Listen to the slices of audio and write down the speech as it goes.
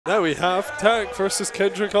Now we have Tarik versus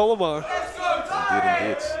Kendrick Olimar.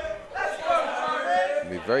 Indeed. It'll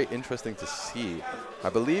be very interesting to see. I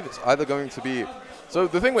believe it's either going to be... So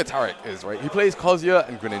the thing with Tarik is, right, he plays Kazuya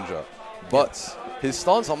and Greninja, but his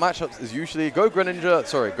stance on matchups is usually go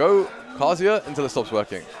Kazuya until it stops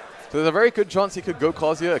working. So there's a very good chance he could go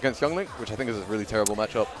Kazuya against Young Link, which I think is a really terrible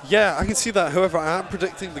matchup. Yeah, I can see that. However, I am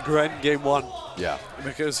predicting the Gren game 1. Yeah.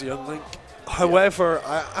 Because Young Link. However,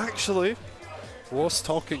 I actually was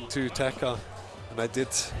talking to Teca, and I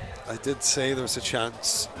did say there's a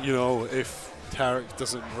chance, you know, if Tarik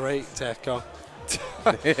doesn't rate Teca.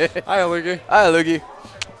 Hi, Lugi. Hi, Lugi.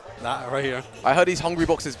 That right here. I heard he's Hungry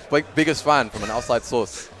Box's biggest fan from an outside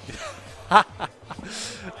source.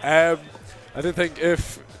 I did think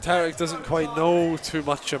if Tarik doesn't quite know too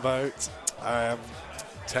much about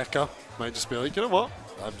Teca, might just be like, you know what?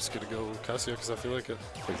 I'm just going to go Kazuya because I feel like it.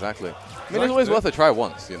 Exactly. I mean, it's always worth a try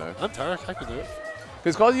once, you know. I'm Tarik, I can do it.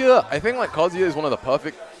 Because Kazuya, I think like Kazuya is one of the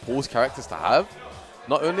perfect pause characters to have.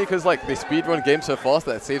 Not only because like they speedrun games so fast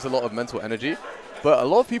that it saves a lot of mental energy, but a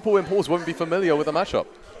lot of people in pause won't be familiar with the matchup.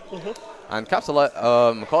 And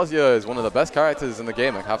Kazuya is one of the best characters in the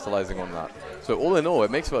game at capitalizing on that. So all in all,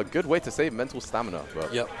 it makes for a good way to save mental stamina.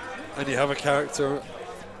 But yep. And you have a character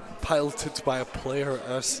piloted by a player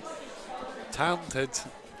as talented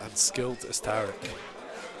and skilled as Tarik.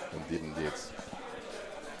 Indeed.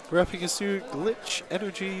 Repping his new Glitch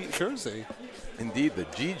Energy jersey. Indeed, the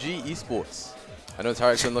GG Esports. I know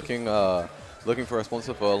Tarik's been looking for a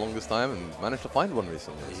sponsor for the longest time and managed to find one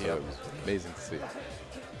recently. Yep. So it was amazing to see.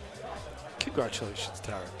 Congratulations,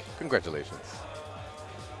 Tarik. Congratulations.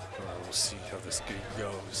 We'll see how this game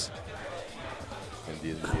goes.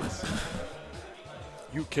 Indeed.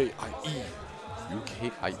 UKIE.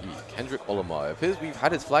 Kendrick Olimar. We've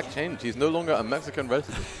had his flag changed. He's no longer a Mexican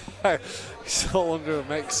resident. He's no longer a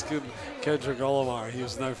Mexican Kendrick Olimar. He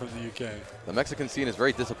is now from the UK. The Mexican scene is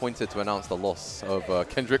very disappointed to announce the loss of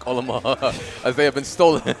Kendrick Olimar as they have been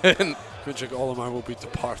stolen. Kendrick Olimar will be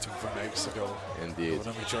departing from Mexico. Indeed.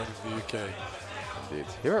 When we join the UK. Indeed.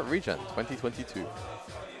 Here at Regen 2022.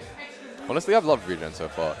 Honestly, I've loved Regen so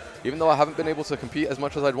far. Even though I haven't been able to compete as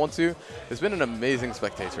much as I'd want to, it's been an amazing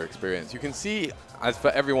spectator experience. You can see, as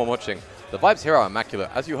for everyone watching, the vibes here are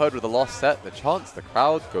immaculate. As you heard with the last set, the chants, the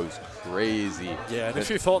crowd goes crazy. Yeah, and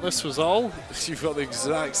if you thought this was all, you've got the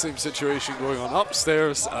exact same situation going on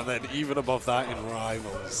upstairs, and then even above that in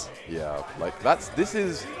Rivals. Yeah, like this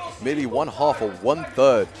is merely 1/2 or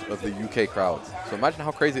 1/3 of the UK crowd. So imagine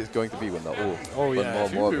how crazy it's going to be when they're all. Oh yeah,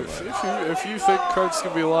 if you think crowds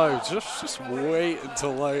can be loud, just wait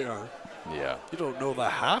until later. Yeah. You don't know the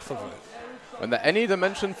half of it. When the Any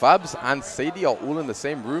Dimension, Fabs, and Sadie are all in the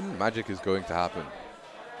same room, magic is going to happen.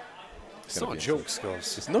 It's not a joke,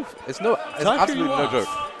 Scuzz. It's absolutely no joke.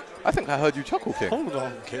 I think I heard you chuckle, King. Hold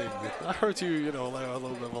on, King. I heard you, you know, like a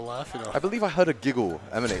little bit of a laugh, you know. I believe I heard a giggle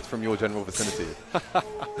emanate from your general vicinity.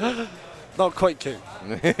 Not quite, King.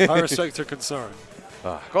 I respect your concern.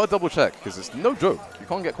 Gotta double check, because it's no joke. You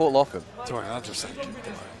can't get caught laughing. Don't worry, I'll just thank you.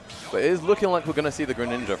 But it is looking like we're going to see the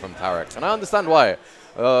Greninja from Tarik. And I understand why.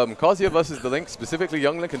 Kazuya versus the Link, specifically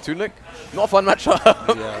Young Link and Toon Link, not a fun matchup.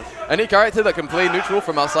 Yeah. Any character that can play neutral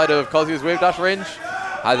from outside of Kazuya's wave dash range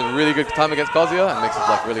has a really good time against Kazuya and makes his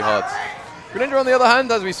life really hard. Greninja, on the other hand,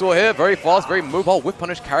 as we saw here, very fast, very mobile, whip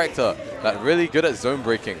punish character that really good at zone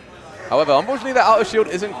breaking. However, unfortunately, the outer shield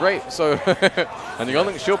isn't great, so and the Young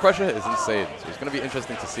Link's shield pressure is insane. So it's going to be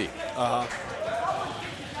interesting to see.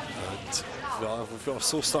 We've got a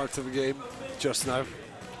slow start to the game just now.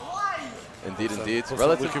 Indeed.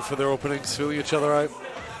 Looking for their openings, feeling each other out.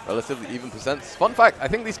 Relatively even percents. Fun fact, I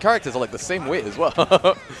think these characters are like the same weight as well.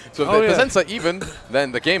 So if the percents are even,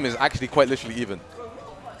 then the game is actually quite literally even.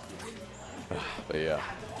 But yeah.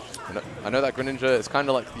 I know that Greninja is kind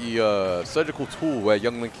of like the surgical tool where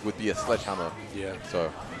Young Link would be a sledgehammer. Yeah.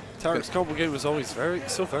 So Tarik's combo game was always very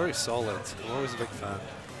solid. I'm always a big fan.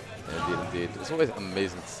 Indeed. It's always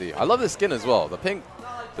amazing to see. I love the skin as well. The pink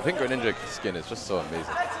Greninja skin is just so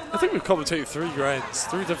amazing. I think we've commentated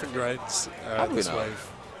 3 different Grens this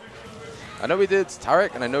wave. I know we did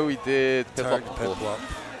Tarik, and I know we did Piplup.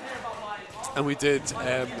 And we did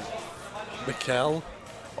Mikkel.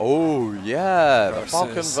 Oh, yeah. The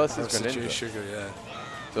Falcon versus Greninja. Sugar, yeah.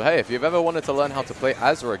 So, hey, if you've ever wanted to learn how to play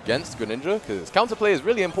as or against Greninja, because counterplay is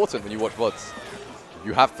really important when you watch VODs,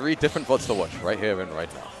 you have 3 different VODs to watch right here and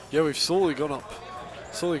right now. Yeah, we've slowly gone up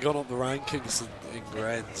the rankings in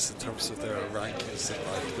Grens in terms of their rankings in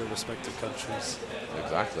like their respective countries.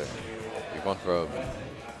 Exactly. We've gone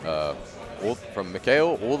from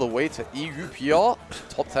Mikhail all the way to EUPR,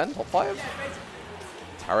 top 10, top 5.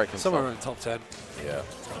 Tarik himself. Somewhere around top 10. Yeah.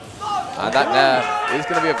 And that Nair is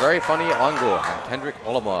going to be a very funny angle. And Kendrick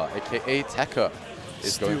Olimar, a.k.a. Teca,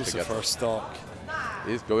 is going to get the first stock.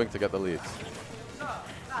 Is going to get the lead. Oh,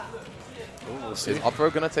 we'll see. Is up throw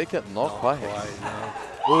going to take it? Not quite. No.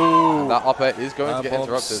 Ooh. That up air is going to get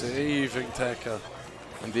interrupted. Saving Teca.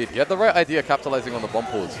 Indeed. He had the right idea capitalizing on the bomb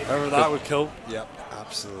pulls. However, that would kill. Yep,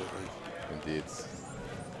 absolutely. Indeed.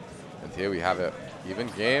 And here we have it. Even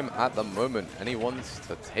game at the moment. Anyone's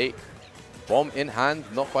to take. Bomb in hand.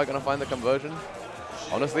 Not quite going to find the conversion.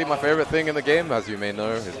 Honestly, my favorite thing in the game, as you may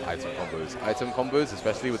know, is item combos. Item combos,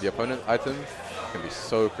 especially with the opponent item, can be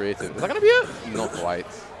so creative. Is that going to be it? Not quite.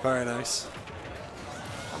 Very nice.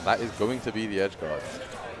 And that is going to be the edge guard.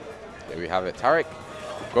 Here we have it. Tarik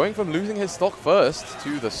going from losing his stock first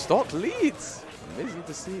to the stock leads. Amazing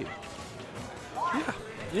to see.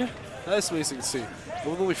 Yeah, that's amazing to see.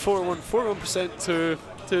 With only 41% to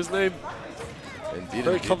his name. Indeed,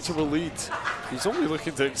 Very indeed. comfortable lead. He's only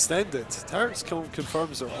looking to extend it. Tarik's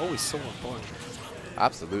confirms are always so on point.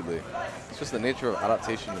 Absolutely. It's just the nature of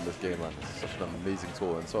adaptation in this game, man. It's such an amazing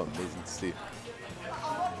tool and so amazing to see.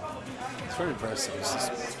 It's very impressive.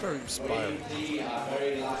 It's very inspiring.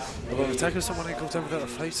 Although the Teca's someone who goes down without a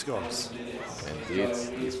fight scores. Indeed.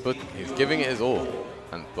 He's giving it his all.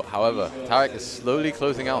 But however, Tarik is slowly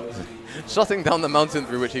closing out, shutting down the mountain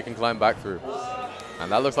through which he can climb back through.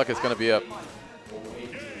 And that looks like it's going to be a...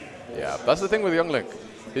 Yeah, that's the thing with Young Link.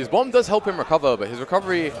 His bomb does help him recover, but his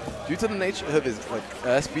recovery, due to the nature of his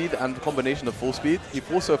air speed and the combination of full speed, he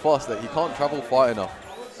falls so fast that he can't travel far enough.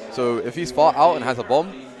 So if he's far out and has a bomb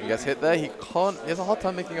and gets hit there, he has a hard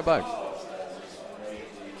time making it back.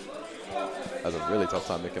 Has a really tough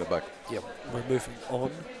time making it back. Yep. We're moving on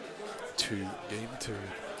to game 2.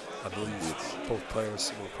 I believe both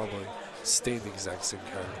players will probably stay the exact same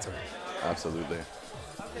character. Absolutely.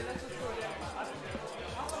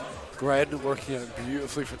 Gren working out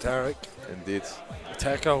beautifully for Tarik. Indeed.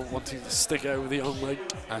 Teca wanting to stick out with the Young Link,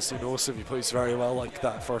 as he knows if he plays very well like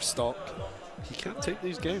that first stock, he can't take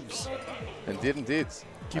these games. Indeed, indeed.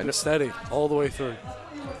 Keep it steady all the way through.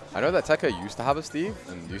 I know that Teca used to have a Steve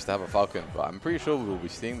and used to have a Falcon, but I'm pretty sure we will be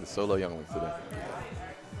seeing the solo Young Link today.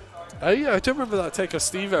 Yeah, I do remember that Teca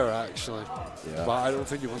Steve era actually, Yeah. but I don't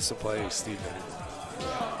think he wants to play Steve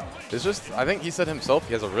anymore. It's just, I think he said himself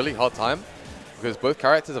he has a really hard time because both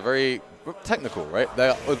characters are very technical, right?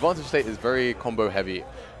 Their advantage state is very combo heavy.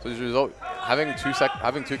 So as a result, having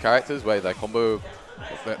two characters where their combo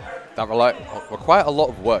that require a lot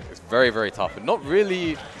of work is very, very tough and not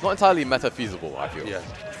entirely meta feasible, I feel. Yeah.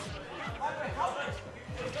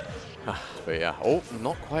 But yeah, oh,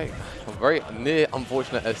 not quite. A very near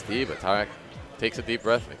unfortunate SD, but Tarik takes a deep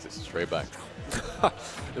breath, makes it straight back.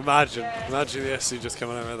 Imagine the SC just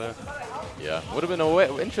coming out right there. Yeah, would have been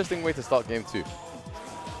an interesting way to start game 2.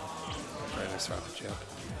 Very nice strategy, yeah.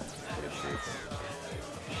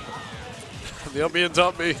 The up me and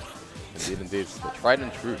top me. Indeed, indeed. The tried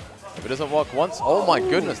and true. If it doesn't work once, oh my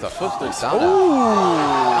goodness, the footstool's down.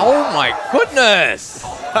 Oh my goodness!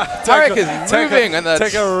 Tarik is moving, and the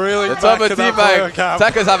turbo teabag.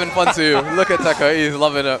 Teca's having fun too. Look at Teca, he's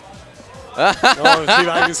loving it.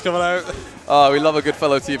 Teabag is coming out. Oh, we love a good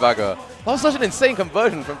fellow teabagger. That was such an insane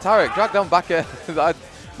conversion from Tarik. Drag down back air.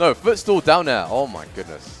 No, footstool down there. Oh my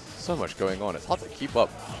goodness. So much going on. It's hard to keep up.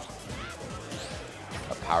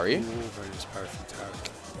 A parry. Ooh, very nice parry from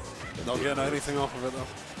Tarik. Not getting anything off of it though.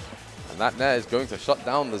 And that Nair is going to shut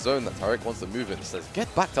down the zone that Tarik wants to move in. It says,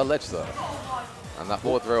 get back to ledge, sir. And that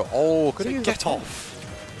forward throw. Oh, could he get off?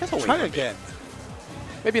 Get away Try from again. me.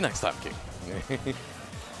 Maybe next time, King.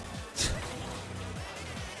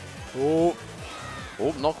 Oh,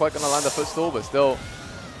 not quite going to land a footstool, but still.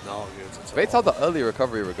 no, good. Bates had the early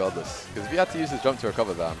recovery regardless. Because if he had to use his jump to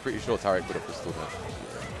recover that, I'm pretty sure Tarik would have footstooled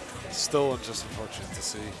him. Still just unfortunate to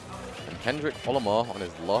see. And Kendrick Olimar on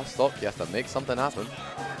his last stock, he has to make something happen.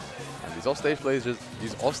 And these offstage plays,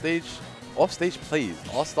 offstage plays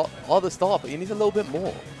are the start, but he needs a little bit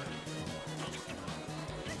more.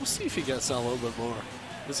 We'll see if he gets that a little bit more.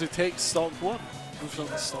 Does he take stock 1? Moves on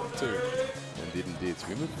to stock 2. Indeed, indeed. So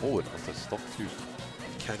we move forward onto stock 2.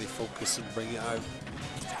 Can he focus and bring it out?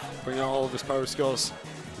 Bring out all of his power skills.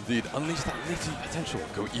 Indeed, unleash that latent potential.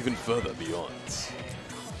 Go even further beyond.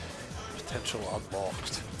 Potential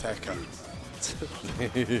unlocked. Teca.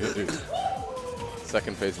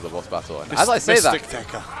 Second phase of the boss battle. And as I say that,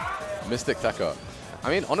 Mystic Teca. I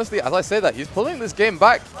mean, honestly, as I say that, he's pulling this game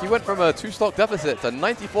back. He went from a 2-stock deficit to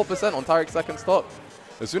 94% on Tarik's second stock.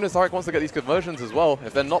 As soon as Tarik wants to get these conversions as well,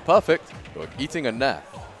 if they're not perfect, they're eating a Nair.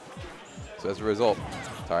 So as a result,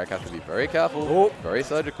 Tarik has to be very careful, very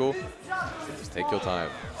surgical, and just take your time.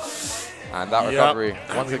 And that recovery,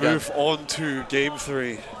 and once we again. move on to game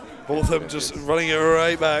 3. Both of them just running it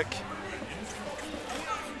right back.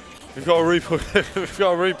 We've got to replay, we've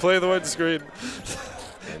got to replay the windscreen.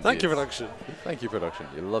 Thank you, production. Thank you, production.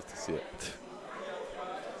 You love to see it.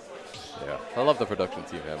 Yeah, I love the production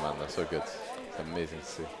team here, man. They're so good. It's amazing to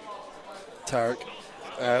see. Tarik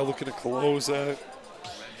looking to close out.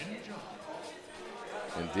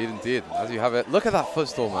 Indeed, indeed. As you have it. Look at that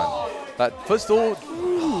footstool, man. That footstool.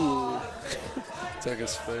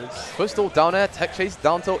 Teca's face. Footstool down air, tech chase,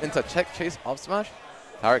 down tilt into check chase, up smash.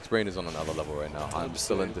 Tarik's brain is on another level right now. I'm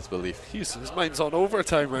still in disbelief. His mind's on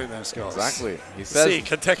overtime right now, Scott. Exactly. He says. See,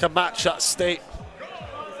 can Teca match that state?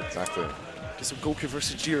 Exactly. Get some Goku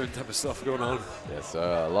versus Jiren type of stuff going on. Yes,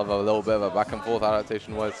 sir. I love a little bit of a back and forth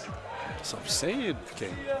adaptation wise. That's what I'm saying,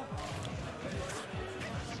 King.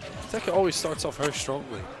 Teca always starts off very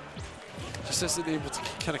strongly. Just isn't able to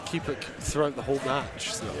kind of keep it throughout the whole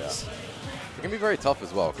match. So yeah. It can be very tough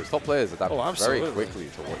as well, because top players adapt very absolutely. quickly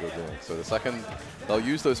to what you're doing. So the second, they'll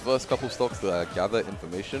use those first couple stocks to gather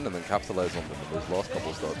information and then capitalize on them in those last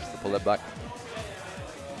couple stocks to pull it back.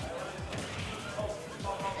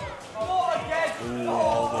 Ooh,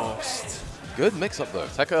 almost. Good mix-up though.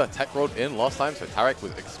 Teca tech rolled in last time, so Tarik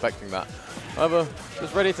was expecting that. However,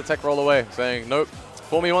 just ready to tech roll away, saying, nope,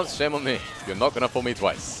 fool me once, shame on me. You're not going to fool me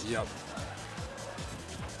twice. Yep.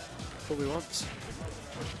 Fool me once.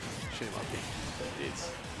 Shame on me. Indeed.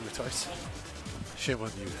 Fool me twice. Shame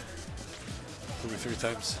on you. Fool me 3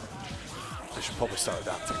 times. I should probably start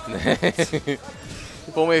adapting.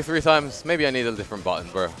 Fool me 3 times. Maybe I need a different button,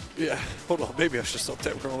 bro. Yeah, hold on. Maybe I should stop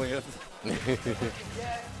tech rolling in.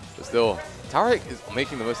 But still, Tarik is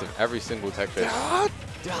making the most of every single tech phase.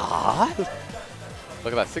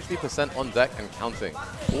 Look at that, 60% on deck and counting.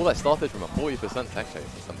 All that started from a 40% tech chase.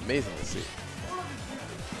 It's amazing to see.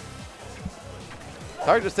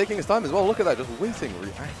 Tarik just taking his time as well. Look at that, just waiting,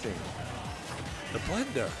 reacting. The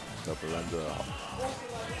blender. The blender.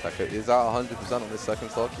 Teca is at 100% on this second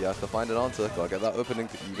stock. He has to find an answer. Gotta get that opening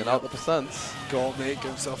to even out the percents. Gotta make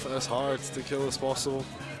himself as hard to kill as possible.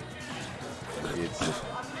 Indeed.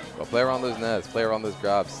 Gotta play around those nairs, play around those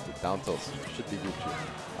grabs, the down tilts. Should be Gucci.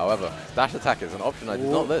 However, dash attack is an option I did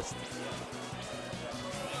not list.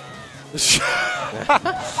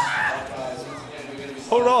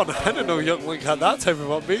 Hold on, I didn't know Young Link had that type of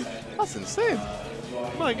upbeat. That's insane.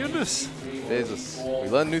 My goodness. Jesus, we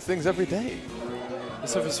learn new things every day.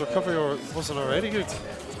 As if his recovery wasn't already good.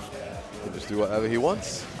 He can just do whatever he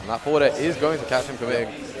wants. And that forward air is going to catch him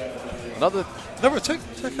committing another. Never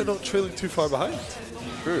Teca not trailing too far behind.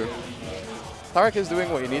 True. Tarik is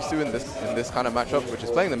doing what he needs to in this kind of matchup, which is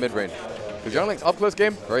playing the mid-range. Because Young Link's up-close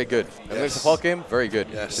game, very good. Young Link's default game, very good.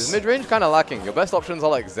 Yes. His mid-range kind of lacking. Your best options are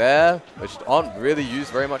like Zair, which aren't really used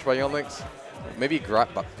very much by Young Links. Maybe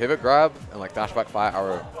pivot grab and like dash back fire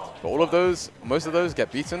arrow. But all of those, most of those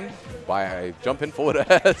get beaten by a jump in forward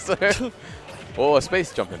air. Or a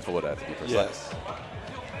space jump in forward air to be precise. Yes.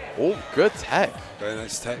 Oh, good tech. Very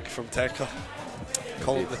nice tech from Teca.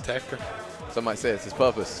 Call it the Techer. Some might say it's his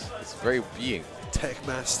purpose. It's very being. Tech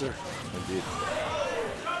master. Indeed.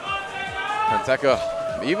 And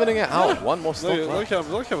Teca evening it out. Yeah. One more stock. Like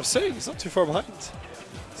I was saying, he's not too far behind.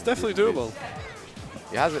 It's definitely doable.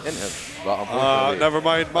 He has it in him, but unfortunately, never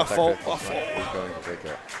mind, my fault. He's going to take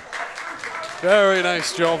it. Very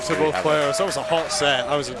nice job to both players. That was a hot set.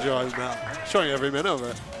 I was enjoying that. Showing every minute of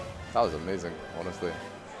it. That was amazing, honestly.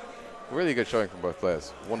 Really good showing from both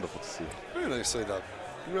players. Wonderful to see. Very nicely done.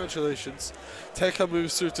 Congratulations. Teca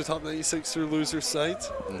moves through to top 96 through loser's side.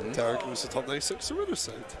 Tarik moves to top 96 to winner's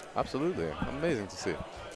side. Absolutely. Amazing to see.